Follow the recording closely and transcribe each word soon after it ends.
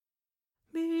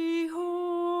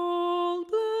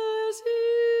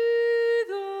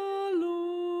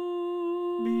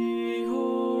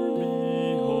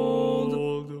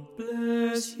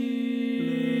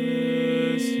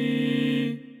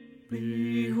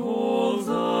Behold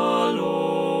the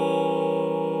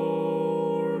Lord.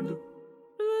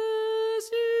 Bless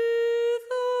ye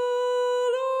the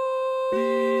Lord.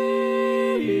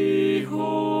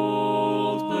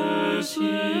 Behold, bless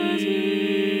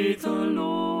ye the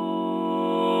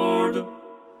Lord.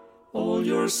 All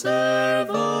your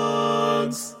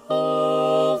servants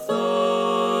of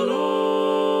the Lord,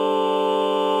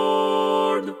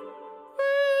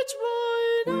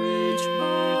 which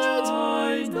by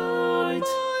night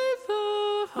by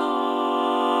the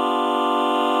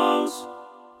house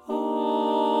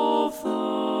of the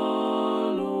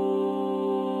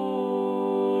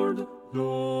Lord.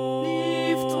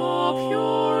 Lift up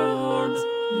your hands,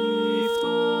 lift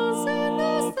up in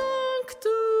the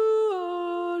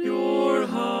sanctuary your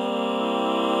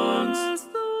hands.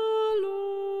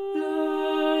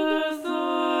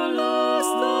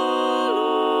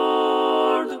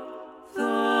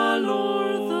 The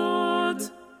Lord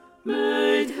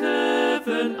made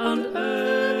heaven and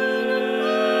earth,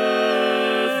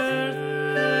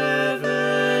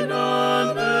 heaven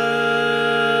and earth.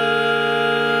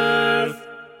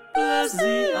 Bless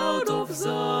thee out of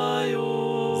Zion,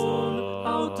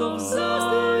 out of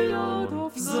Zion, out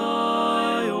of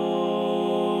Zion.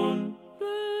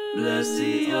 Bless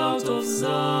thee out of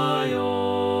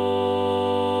Zion.